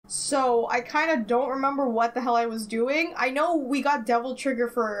so I kind of don't remember what the hell I was doing. I know we got Devil Trigger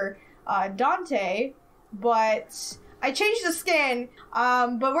for Dante, but I changed the skin,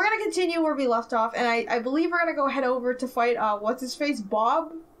 but we're gonna continue where we left off, and I believe we're gonna go head over to fight, what's-his-face,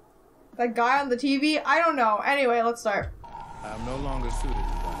 Bob? That guy on the TV? I don't know. Anyway, let's start. I am no longer suited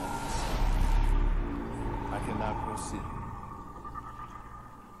to violence. I cannot proceed.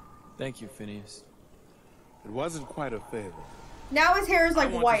 Thank you, Phineas. It wasn't quite a favor. Now his hair is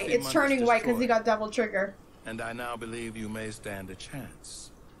like white. It's turning white because he got Devil Trigger. And I now believe you may stand a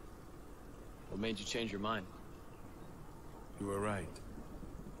chance. What made you change your mind? You were right.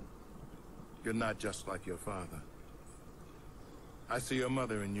 You're not just like your father. I see your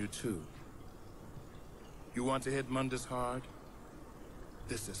mother in you too. You want to hit Mundus hard?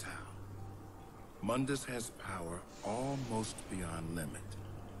 This is how. Mundus has power almost beyond limit,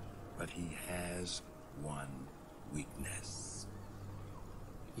 but he has one weakness.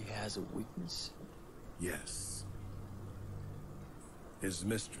 He has a weakness? Yes. His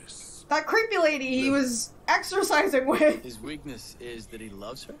mistress. That creepy lady he was exercising with. His weakness is that he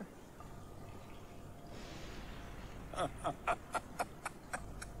loves her?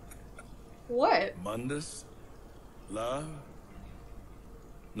 What? Mundus? Love?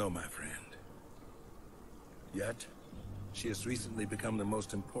 No, my friend. Yet, she has recently become the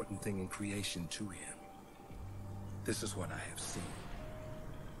most important thing in creation to him. This is what I have seen.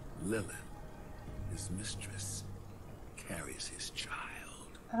 Lilith, his mistress, carries his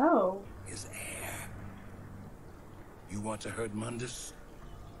child. Oh. His heir. You want to hurt Mundus?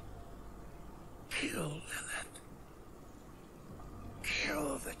 Kill Lilith.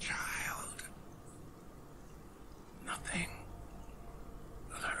 Kill the child. Nothing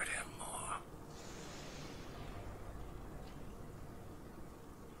will hurt him more.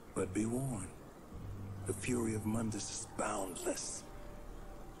 But be warned, the fury of Mundus is boundless.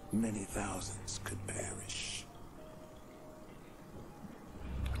 Many thousands could perish.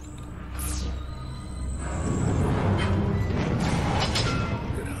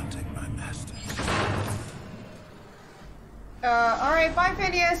 Good hunting, my master. Alright, bye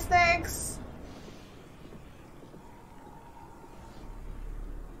Phineas, thanks.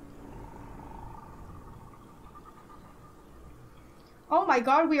 Oh my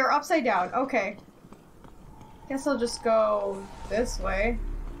god, we are upside down. Okay. Guess I'll just go this way.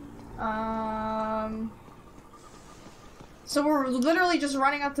 So we're literally just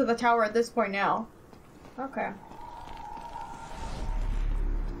running up to the tower at this point now. Okay.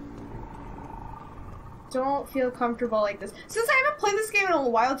 Don't feel comfortable like this. Since I haven't played this game in a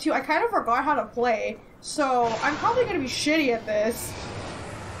while too, I kind of forgot how to play. So I'm probably gonna be shitty at this.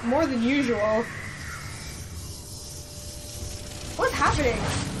 More than usual. What's happening?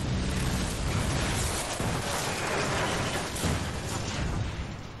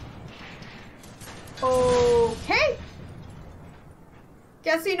 Okay.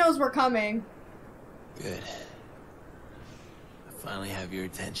 Guess he knows we're coming. Good. I finally have your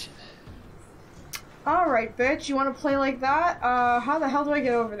attention. Alright, bitch. You want to play like that? How the hell do I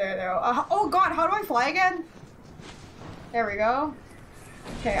get over there, though? Oh god, how do I fly again? There we go.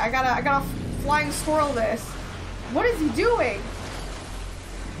 Okay, I gotta flying squirrel this. What is he doing?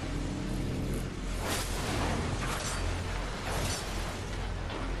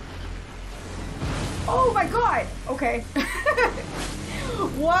 Oh my god! Okay.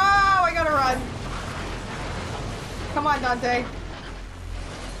 Wow, I gotta run. Come on, Dante.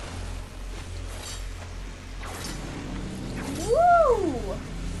 Woo!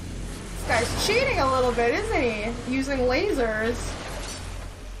 This guy's cheating a little bit, isn't he? Using lasers.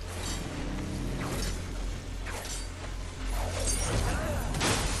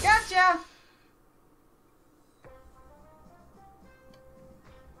 Gotcha!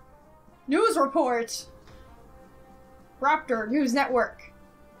 News report! Raptor News Network.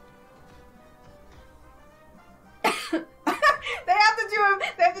 They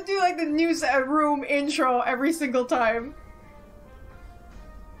have to do like the news room intro every single time.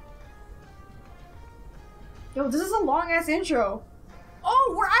 Yo, this is a long ass intro.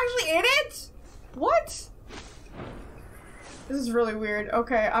 Oh, we're actually in it? What? This is really weird.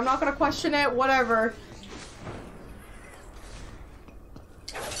 Okay, I'm not gonna question it, whatever.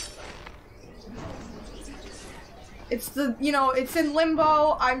 It's the, you know, it's in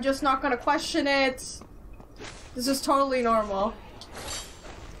limbo. I'm just not gonna question it. This is totally normal.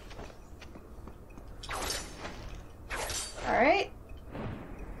 Alright.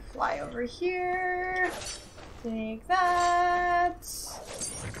 Fly over here. Take that.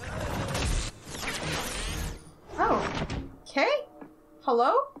 Oh. Okay.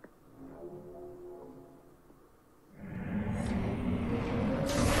 Hello?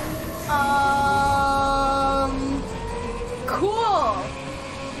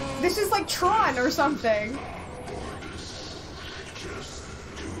 this is like Tron or something.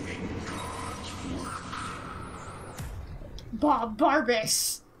 Bob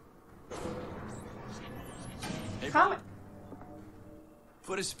Barbas. Hey, Come.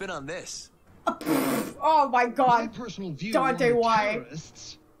 put a spin on this. Oh my God. My personal view Dante, on why?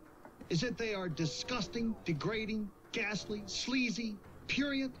 terrorists is that they are disgusting, degrading, ghastly, sleazy,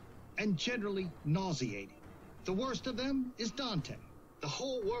 purient, and generally nauseating. The worst of them is Dante. The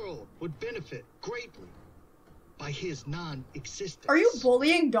whole world would benefit greatly by his non-existence. Are you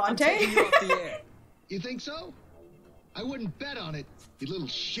bullying I'm Dante? taking you off the air. You think so? I wouldn't bet on it, you little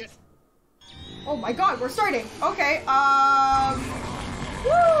shit. Oh my God, we're starting. Okay, woo,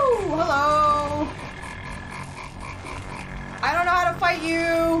 hello. I don't know how to fight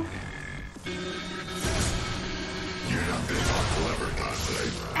you.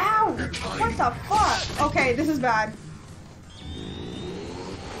 Ow! What the fuck? Okay, this is bad.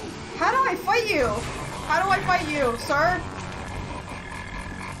 How do I fight you? How do I fight you, sir?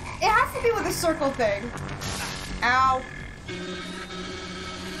 It has to be with the circle thing. Ow.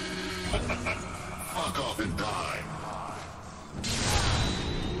 Fuck off and die.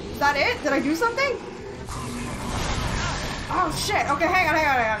 Is that it? Did I do something? Oh shit. Okay, hang on.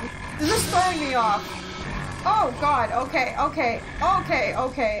 This is throwing me off. Oh God. Okay. I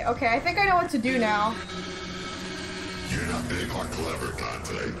think I know what to do now. You're not big or clever,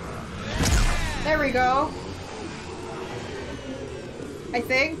 Dante. There we go. I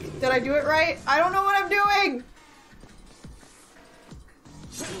think. Did I do it right? I don't know what I'm doing.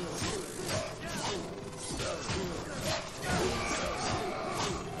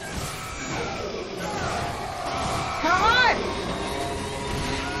 Come on!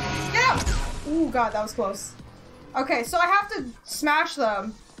 Get up! Ooh, God, that was close. Okay, so I have to smash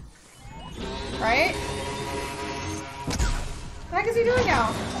them. Right? What the heck is he doing now?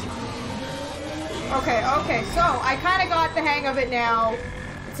 Okay, so I kind of got the hang of it now.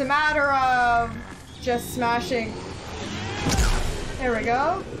 It's a matter of just smashing. There we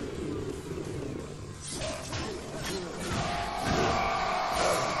go.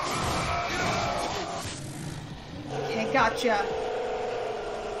 Okay, gotcha.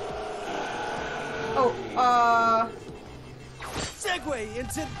 Oh, Segue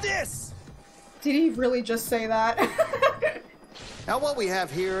into this! did he really just say that? Now what we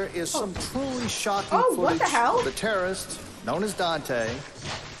have here is some truly shocking Oh, what footage the hell? of the terrorist, known as Dante,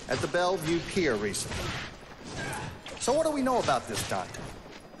 at the Bellevue Pier recently. So what do we know about this Dante?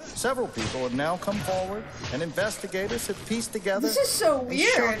 Several people have now come forward, and investigators have pieced together This is so a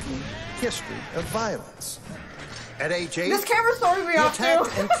weird. shocking history of violence. At age 8, This camera's throwing me he off attacked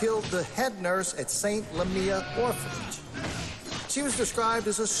too. and killed the head nurse at St. Lamia Orphanage. She was described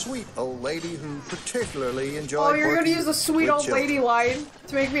as a sweet old lady who particularly enjoyed Oh, you're gonna working use a sweet with old children. lady line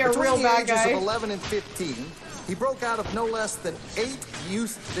to make me a Between real the bad ages guy. of 11 and 15, he broke out of no less than 8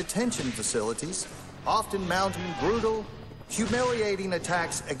 youth detention facilities, often mounting brutal, humiliating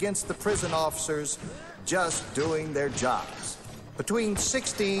attacks against the prison officers just doing their jobs. Between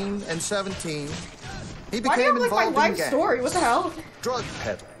 16 and 17, he Why do you became have like my involved in life gangs, story? What the hell? drug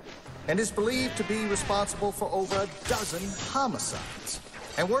peddling, and is believed to be responsible for over a dozen homicides.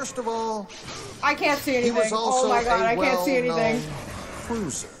 And worst of all, I can't see he anything. was also Oh my God, a I can't see anything. well-known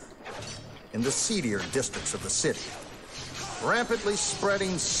cruiser in the seedier districts of the city, rampantly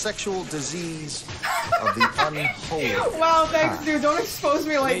spreading sexual disease of the unholy. Wow, thanks, dude. Don't expose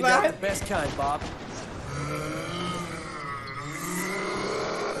me like Made that that. the best kind, Bob.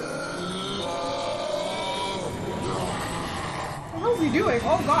 What the hell is he doing?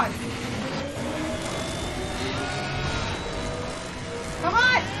 Oh God. Come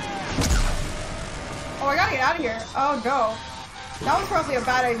on! Oh, I gotta get out of here. Oh no. That was probably a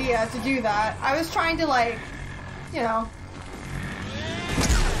bad idea to do that. I was trying to like, you know.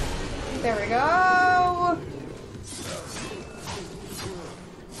 There we go.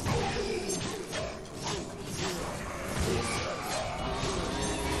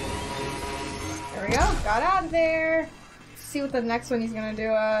 There we go. Got out of there. Let's see what the next one he's gonna do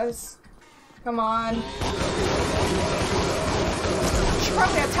us. Come on. Should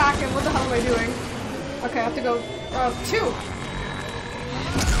probably attack him. What the hell am I doing? Okay, I have to go 2.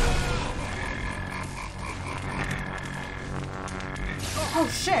 Oh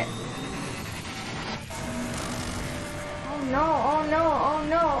shit. Oh no, oh no, oh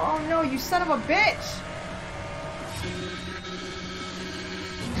no, oh no, you son of a bitch!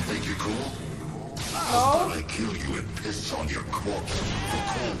 You think you're cool? No. I kill you and piss on your corpse.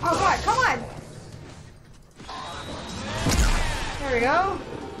 Oh God, come on! There we go.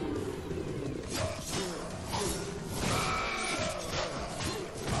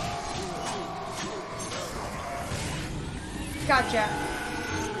 Gotcha.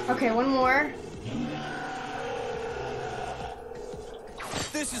 Okay, one more.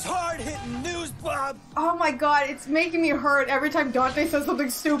 This is hard-hitting news, Bob! Oh my god, it's making me hurt every time Dante says something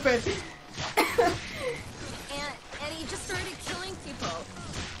stupid. and he just started killing people.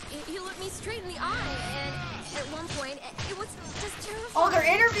 He looked me straight in the eye, and at one point, it was just terrifying. Oh, they're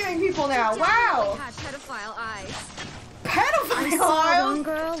interviewing people now. He Wow. had pedophile eyes. Pedophile I saw eyes? one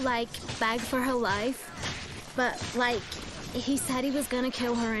girl, like, beg for her life, but, like, he said he was gonna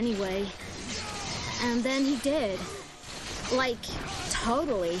kill her anyway. And then he did. Like,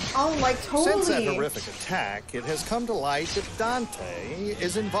 totally. Oh, like totally. Since that horrific attack, it has come to light that Dante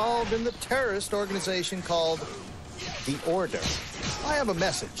is involved in the terrorist organization called The Order. I have a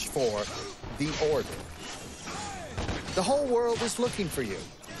message for The Order. The whole world is looking for you.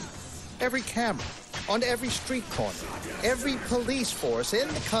 Every camera, on every street corner, every police force in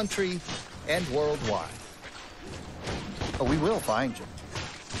the country and worldwide. But we will find you.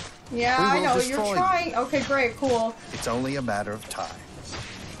 Yeah, We I will know. destroy You're you. trying. Okay, great, cool. It's only a matter of time.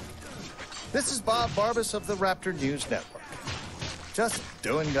 This is Bob Barbas of the Raptor News Network. Just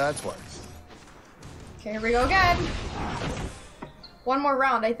doing God's work. Okay, here we go again. One more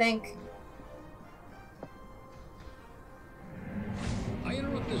round, I think. I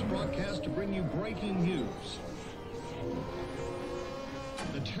interrupt this broadcast to bring you breaking news.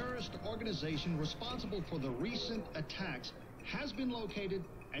 The terrorist organization responsible for the recent attacks has been located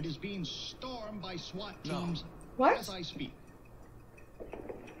and is being stormed by SWAT teams What? as I speak.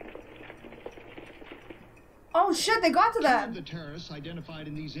 Oh shit, they got to Two of the them. terrorists identified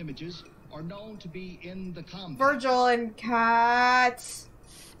in these images are known to be in the compound. Vergil and Kat.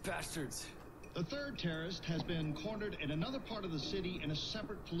 Bastards. The third terrorist has been cornered in another part of the city in a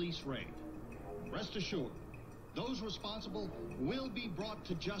separate police raid. Rest assured, those responsible will be brought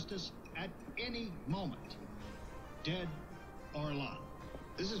to justice at any moment, dead or alive.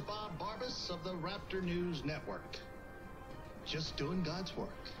 This is Bob Barbas of the Raptor News Network. Just doing God's work.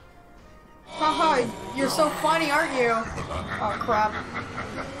 Haha, you're so funny, aren't you? Oh crap.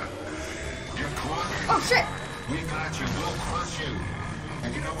 You're quiet. Oh shit! We got you. We'll crush you.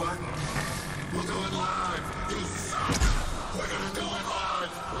 And you know what? We'll do it live. You suck. We're gonna do it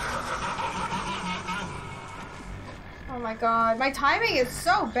live. Oh my god, my timing is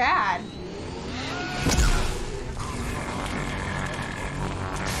so bad.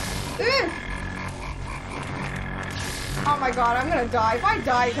 Ugh. Oh my god, I'm gonna die. If I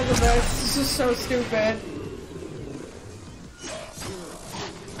die because of this, this is so stupid.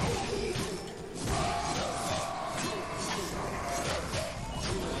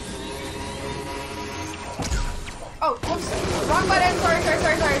 Oh, whoops. Wrong button. Sorry.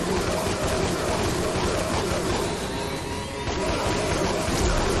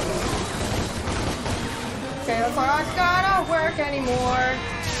 Okay, that's not gonna work anymore.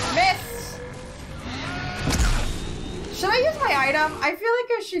 Miss! Should I use my item? I feel like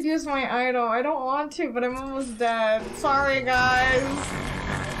I should use my item. I don't want to, but I'm almost dead. Sorry, guys.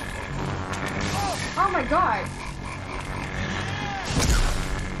 Oh my god.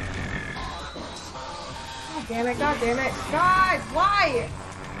 God damn it, god damn it. God, why?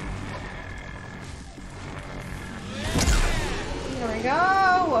 There we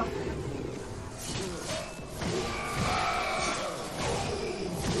go.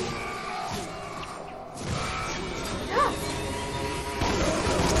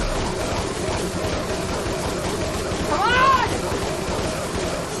 Come on!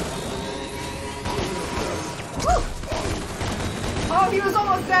 Woo! Oh, he was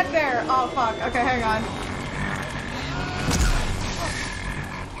almost dead there. Oh, fuck. Okay, hang on.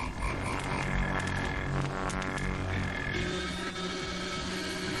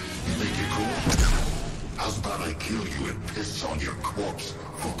 Think you're cool? How's about I kill you and piss on your corpse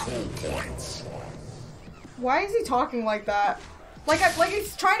for cool points? Why is he talking like that? Like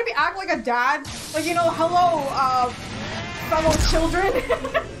he's trying to act like a dad. Like, you know, hello, fellow children.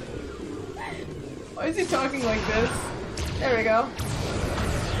 Why is he talking like this? There we go.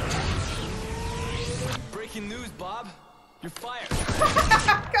 Breaking news, Bob. You're fired.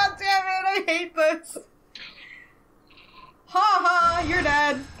 God damn it, I hate this. Ha ha, you're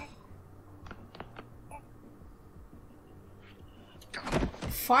dead.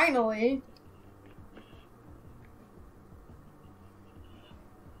 Finally.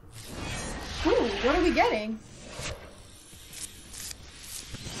 Ooh, what are we getting?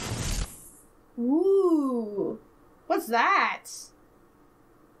 Ooh. What's that?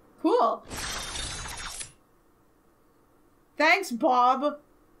 Cool. Thanks, Bob.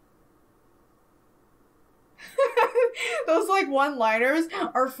 Those like one-liners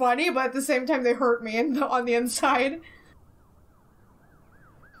are funny, but at the same time they hurt me on the inside.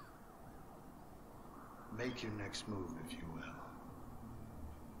 Make your next move, if you will.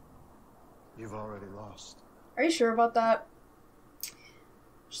 You've already lost. Are you sure about that?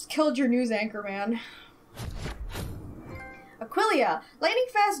 Just killed your news anchor, man. Aquilia.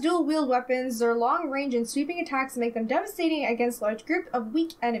 Lightning-fast dual-wield weapons. Their long range and sweeping attacks make them devastating against large groups of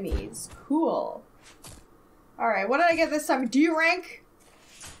weak enemies. Cool. Alright, what did I get this time? D rank?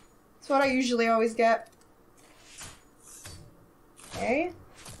 That's what I usually always get. Okay.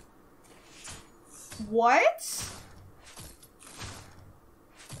 What?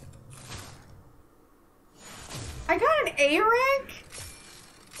 I got an A rank?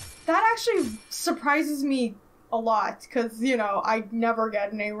 That actually surprises me a lot, because, you know, I never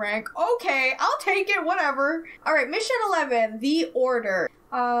get an A rank. Okay, I'll take it, whatever. Alright, mission 11, The Order.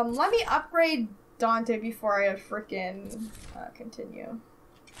 Let me upgrade Dante before I frickin' continue.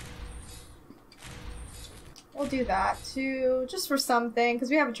 We'll do that too, just for something, because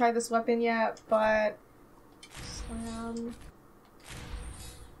we haven't tried this weapon yet, but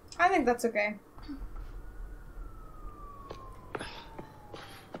I think that's okay.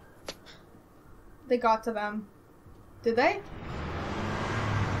 They got to them. Did they?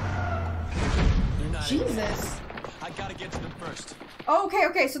 Jesus. I gotta get to them first. Okay,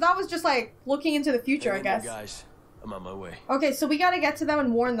 okay, so that was just like looking into the future, I guess. Guys, I'm on my way. Okay, so we gotta get to them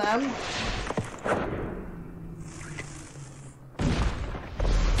and warn them.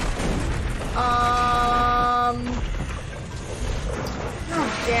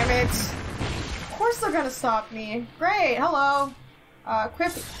 Oh, damn it. Of course they're gonna stop me. Great, hello.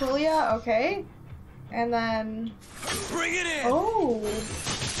 Equip Aquilia, okay. And then... Bring it in! Oh!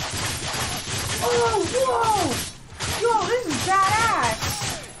 Oh, whoa! Yo, this is badass!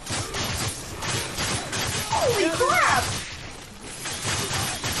 Holy crap!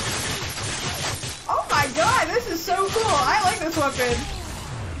 Oh my god, this is so cool! I like this weapon!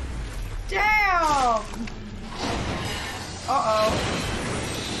 Damn! Uh-oh.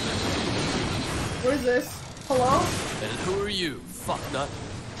 What is this? Hello? And who are you, fucknut?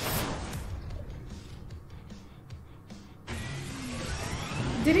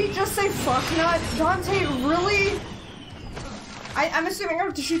 Did he just say fucknut? Dante, really? I'm assuming I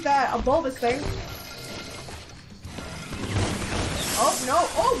have to shoot that a bulbous thing. Oh no!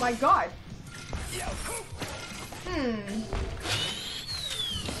 Oh my god!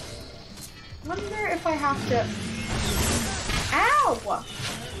 Wonder if I have to. Ow!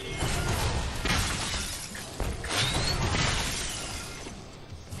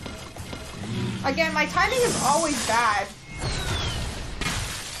 Again, my timing is always bad.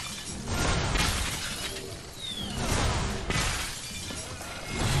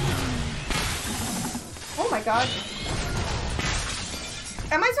 Oh my god.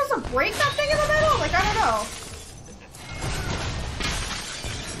 Am I supposed to break that thing in the middle? Like, I don't know.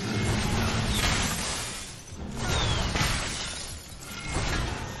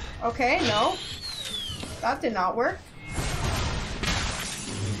 Okay, no. That did not work.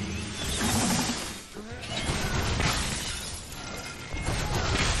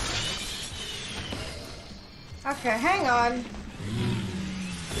 Okay, hang on.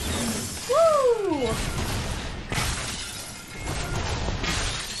 Woo!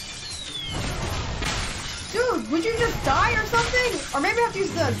 Dude, would you just die or something? Or maybe I have to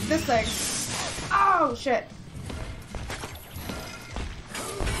use this thing. Oh, shit.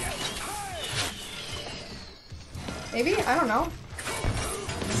 Maybe? I don't know.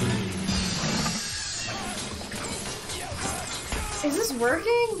 Is this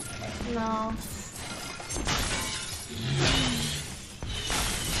working? No.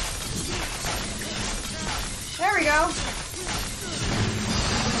 There we go.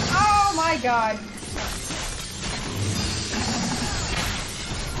 Oh my god.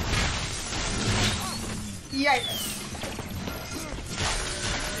 Yikes.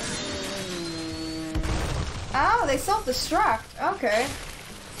 Oh, they self-destruct. Okay.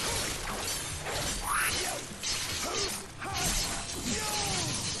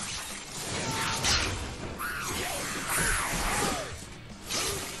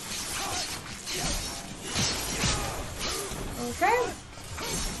 Okay.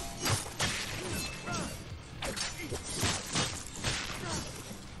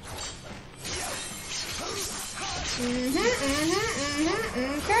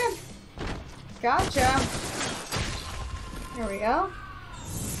 Okay. Gotcha. There we go.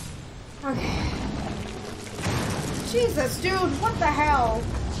 Okay. Jesus, dude, what the hell?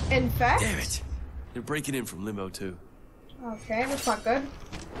 Infect? Damn it. They're breaking in from Limo too. Okay, that's not good.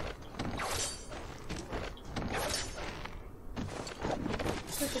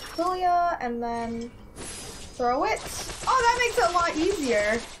 Take Aquilia and then throw it. Oh, that makes it a lot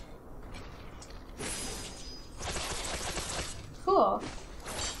easier. cool.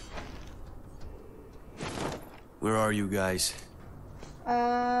 Where are you guys?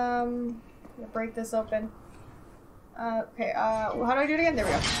 Break this open. Okay, how do I do it again? There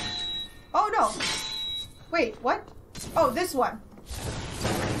we go. Oh, no. Wait, what? Oh, this one.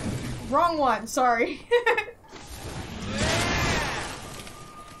 Wrong one, sorry.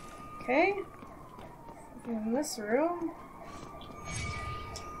 Okay. In this room.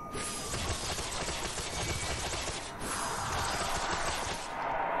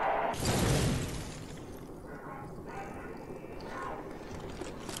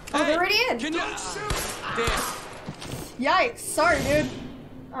 Oh, they're already in! Can you damn. Yikes, sorry, dude.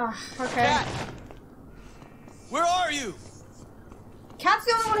 Ah, okay. Kat! Where are you? Kat's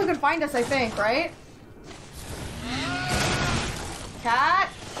the only one who can find us, I think, right? Kat?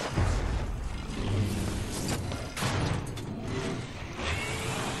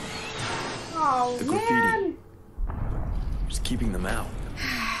 Oh, The graffiti. man. Just keeping them out.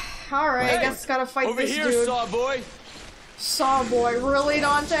 Alright, Hey, I guess gotta fight over this here, dude. Saw boy. Saw boy, really,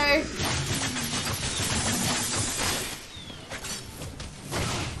 Dante?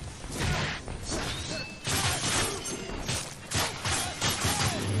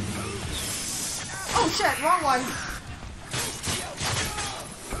 Oh shit, wrong one.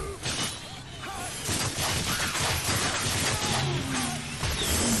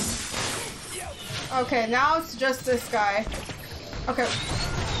 Okay, now it's just this guy. Okay.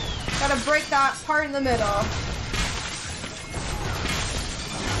 Gotta break that part in the middle.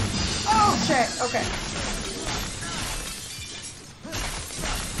 Oh shit, okay.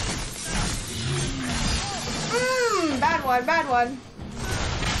 Bad one, bad one.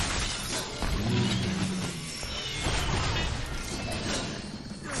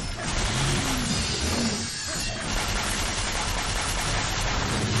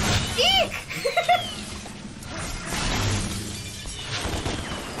 Eek!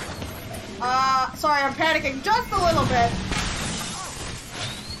 Sorry, I'm panicking just a little bit.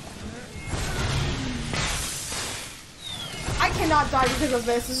 I cannot die because of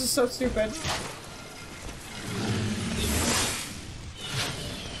this. This is so stupid.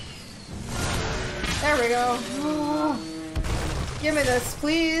 There we go. Oh, give me this,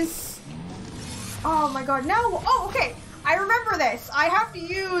 please. Oh my god, no! Oh, okay. I remember this. I have to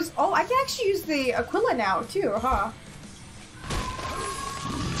use... Oh, I can actually use the Aquila now, too, huh?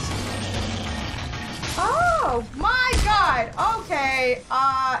 Oh, my god! Okay,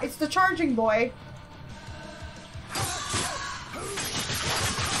 it's the charging boy.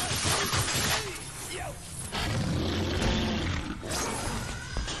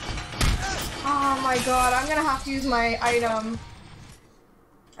 Oh my god, I'm gonna have to use my item.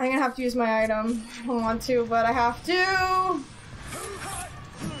 I don't want to, but I have to.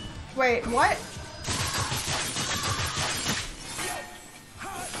 Wait, what?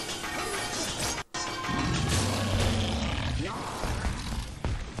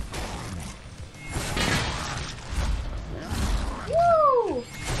 Woo!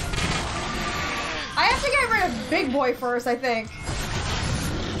 I have to get rid of Big Boy first, I think.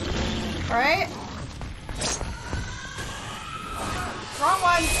 Alright? Wrong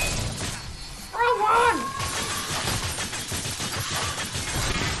one! Wrong one!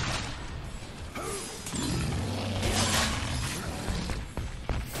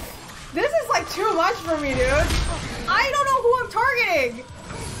 This is like too much for me, dude. I don't know who I'm targeting!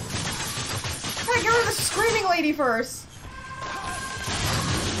 I gotta get rid of the screaming lady first.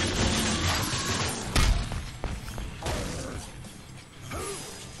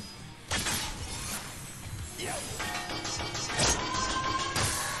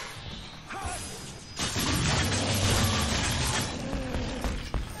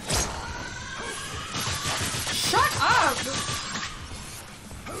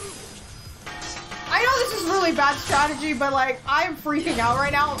 Bad strategy, but like I'm freaking out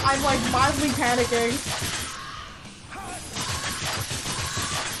right now. I'm like mildly panicking.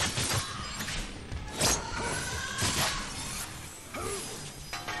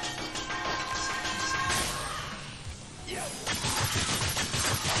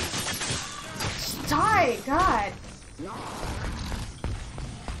 Die, God.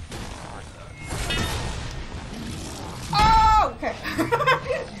 Oh, okay.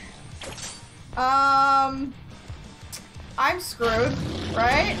 I'm screwed,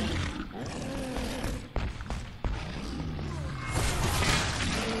 right?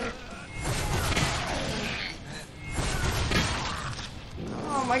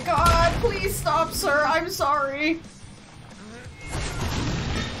 Oh my god, please stop, sir. I'm sorry.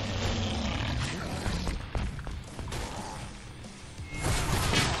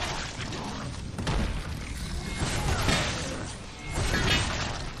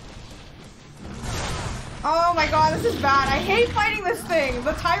 Oh my god, this is bad. I hate fighting this thing.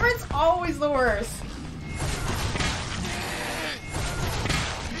 The tyrant's always the worst.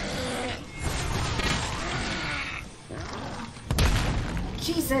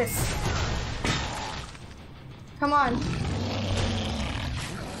 Jesus. Come on.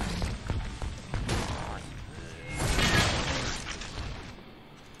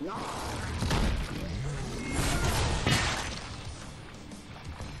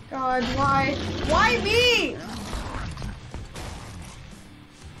 God, why? Why me?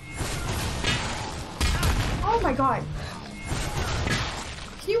 Oh my god.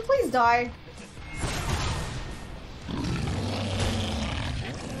 Can you please die?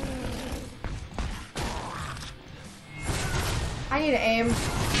 I need to aim.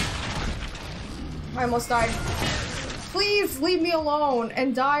 I almost died. Please leave me alone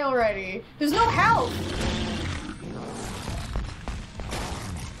and die already. There's no health.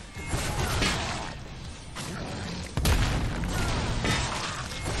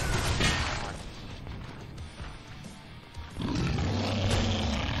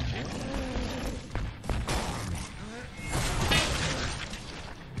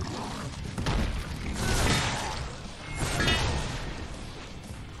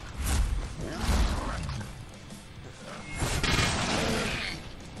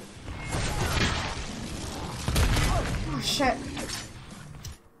 Shit.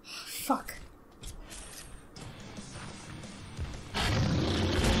 Fuck.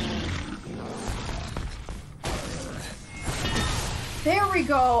 There we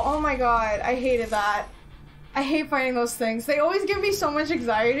go. Oh my god. I hated that. I hate fighting those things. They always give me so much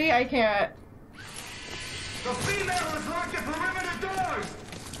anxiety. I can't. The female is locked at perimeter doors!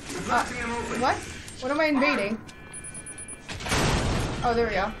 What? What am I invading? Oh, there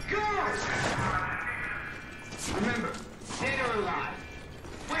we go. Go! Remember, dead or alive,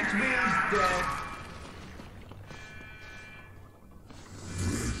 which means dead.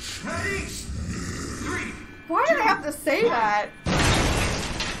 Ready? 3. Why do they have to say that?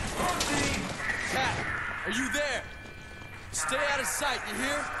 Kat, are you there? Stay out of sight, you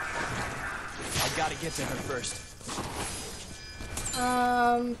hear? I gotta get to her first.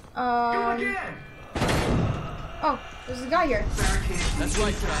 Go again! Oh, there's a guy here. That's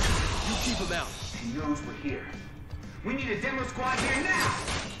right, Kat. You keep him out. She knows we're here. We need a demo squad here now!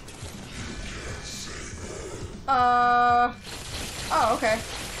 Oh, okay.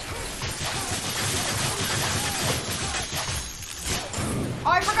 Oh,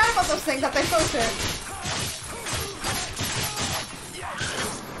 I forgot about those things that they throw shit.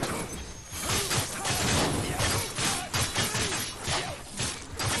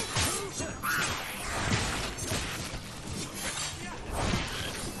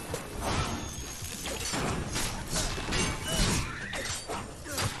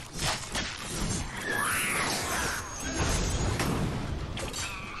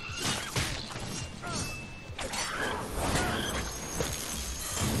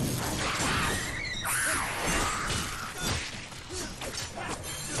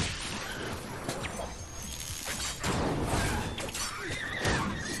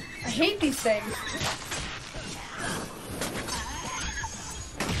 I hate these things.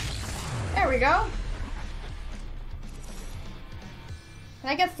 There we go. Can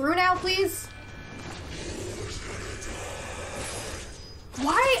I get through now, please?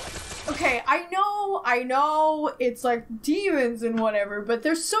 Why? Okay, I know it's like demons and whatever, but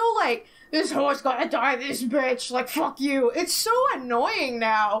they're so like, this horse gotta die, this bitch, like, fuck you. It's so annoying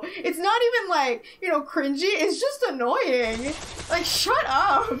now. It's not even like, you know, cringy, it's just annoying. Like, shut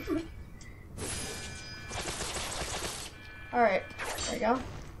up. Alright, there we go.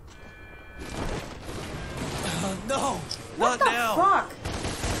 No, What not the now. fuck?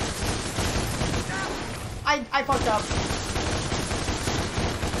 I fucked up.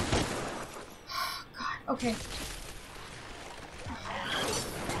 God, okay.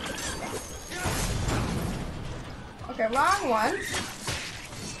 Okay, wrong one.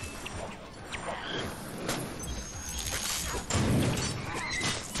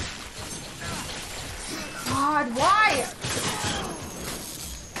 God, why?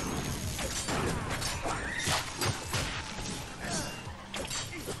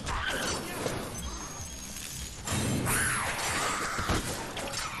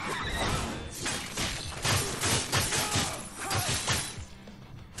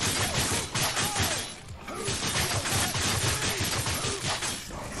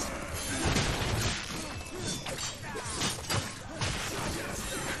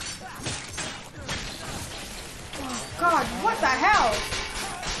 God, what the hell?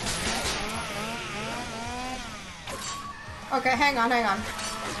 Okay, hang on.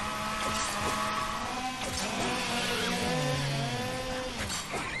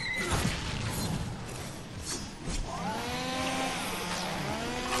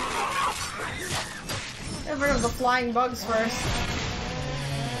 Get rid of the flying bugs first.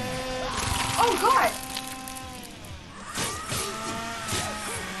 Oh god!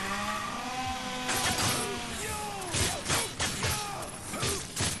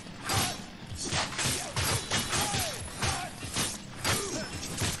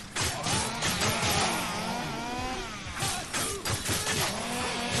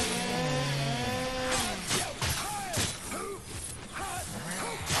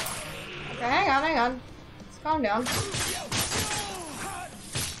 Okay, hang on. Let's calm down.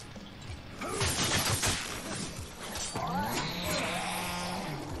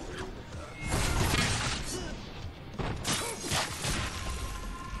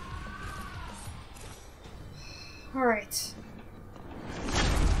 Alright.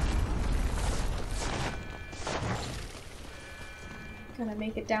 Gonna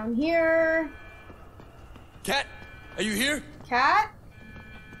make it down here. Kat, are you here? Kat?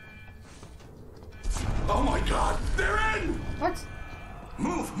 Oh my god, they're in! What?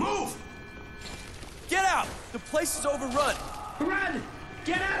 Move, move! Get out! The place is overrun! Run!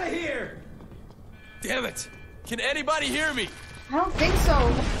 Get out of here! Damn it! Can anybody hear me? I don't think so.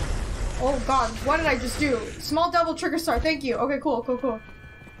 Oh god, what did I just do? Small double trigger star, thank you. Okay, cool, cool, cool.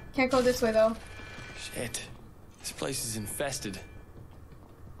 Can't go this way though. Shit. This place is infested.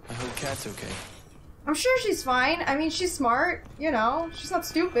 I hope Kat's okay. I'm sure she's fine. I mean, she's smart, you know. She's not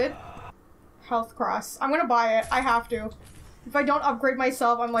stupid. Health cross. I'm gonna buy it. I have to. If I don't upgrade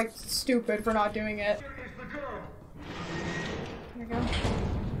myself, I'm like stupid for not doing it. There we go.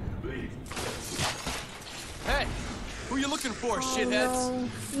 Hey! Who are you looking for, shitheads?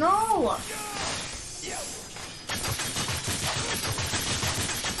 No!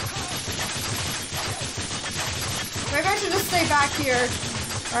 Maybe I should just stay back here.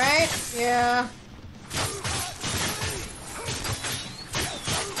 Alright? Yeah.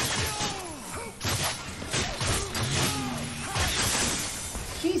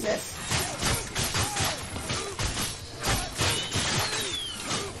 Jesus.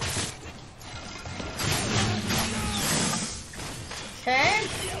 Okay.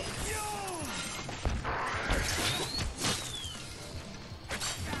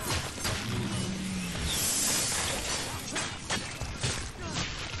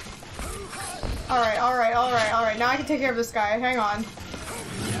 Alright. Now I can take care of this guy. Hang on.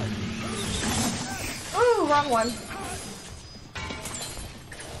 Ooh, wrong one.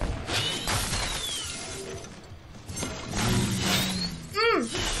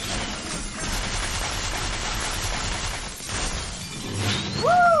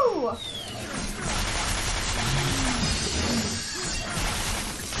 Woo!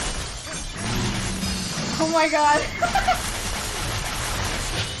 Oh my god.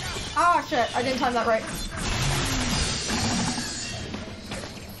 Oh shit, I didn't time that right.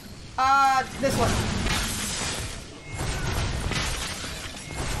 This one.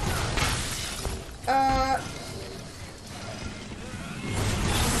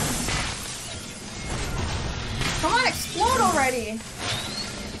 Come on, explode already!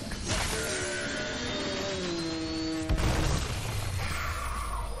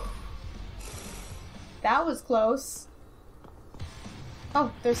 That was close.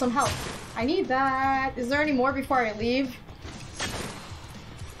 Oh, there's some help. I need that. Is there any more before I leave?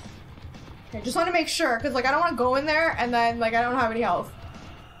 Okay, just want to make sure, because like I don't want to go in there and then like I don't have any health.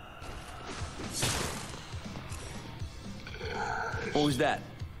 What was that?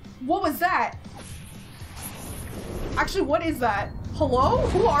 What was that? Actually, what is that? Hello?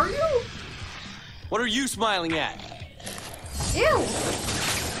 Who are you? What are you smiling at? Ew!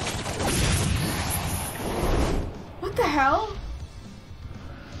 What the hell?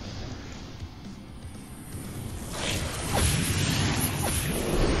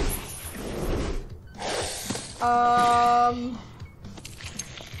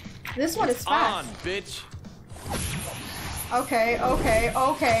 This one is fast. On, bitch. Okay,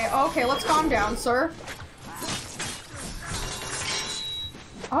 let's calm down, sir.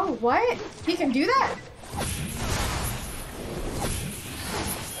 Oh, what? He can do that?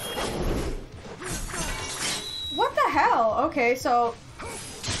 What the hell? Okay, so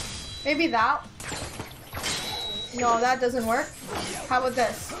maybe that. No, that doesn't work. How about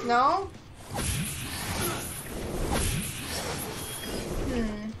this? No?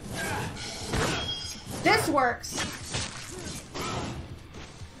 This works.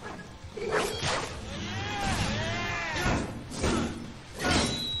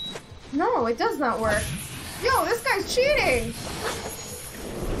 No, it does not work. Yo, this guy's cheating.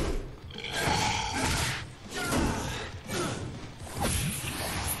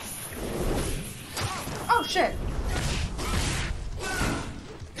 Oh shit.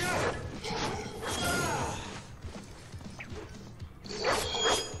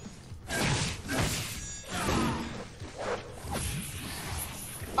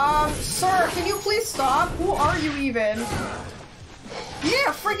 Sir, can you please stop? Who are you even?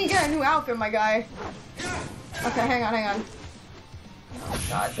 Yeah, freaking get a new outfit, my guy. Okay, hang on. Oh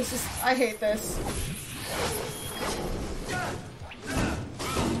god, this is... I hate this.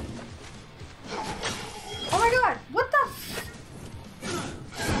 Oh my god, what the f...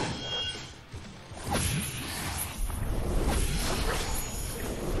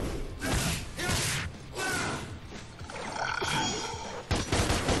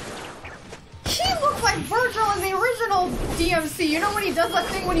 He looks like Vergil in the original DMC. You know when he does that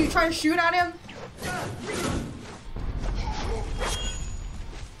thing when you try to shoot at him?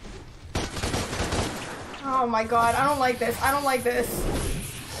 Oh my god, I don't like this. I don't like this.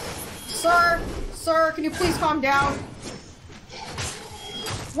 Sir, can you please calm down?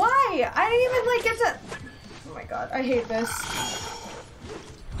 Why? I didn't even like get to... Oh my god, I hate this.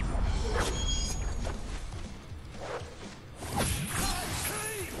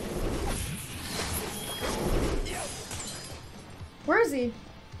 Where is he?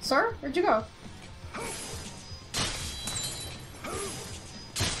 Sir? Where'd you go?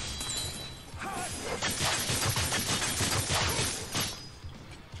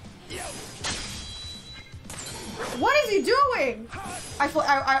 What is he doing? I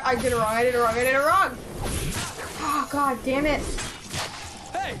did it wrong. I did it wrong. Oh god damn it.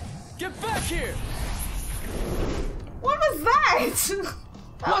 Hey, get back here. What was that?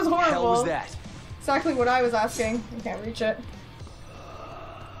 That was horrible. What the hell was that? Exactly what I was asking. I can't reach it.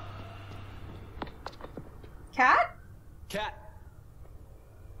 Kat? Kat.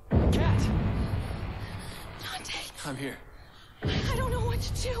 Dante. I'm here. I don't know what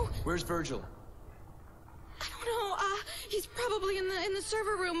to do. Where's Vergil? I don't know. He's probably in the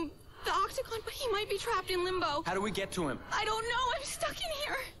server room, the Octagon, but he might be trapped in limbo. How do we get to him? I don't know. I'm stuck in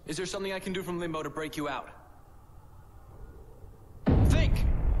here. Is there something I can do from limbo to break you out? Think!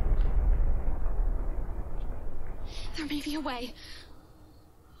 There may be a way.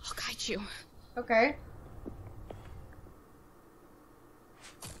 I'll guide you. Okay.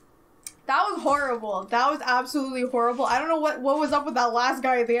 That was horrible. That was absolutely horrible. I don't know what was up with that last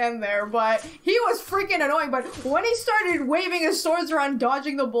guy at the end there, but he was freaking annoying. But when he started waving his swords around,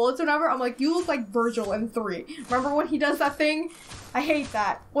 dodging the bullets and whatever, I'm like, you look like Vergil in 3. Remember when he does that thing? I hate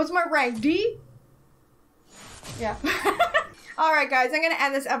that. What's my rank? D? Yeah. Alright guys, I'm gonna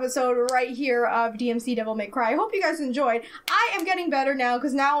end this episode right here of DMC Devil May Cry. I hope you guys enjoyed. I am getting better now,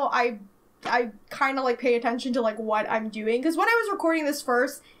 because now I kind of like pay attention to like what I'm doing. Because when I was recording this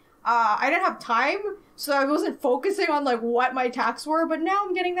first, I didn't have time, so I wasn't focusing on like what my attacks were, but now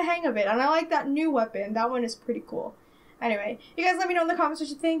I'm getting the hang of it, and I like that new weapon. That one is pretty cool. Anyway, you guys let me know in the comments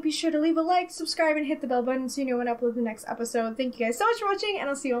what you think. Be sure to leave a like, subscribe, and hit the bell button so you know when I upload the next episode. Thank you guys so much for watching, and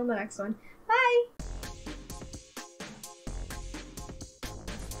I'll see you on the next one. Bye!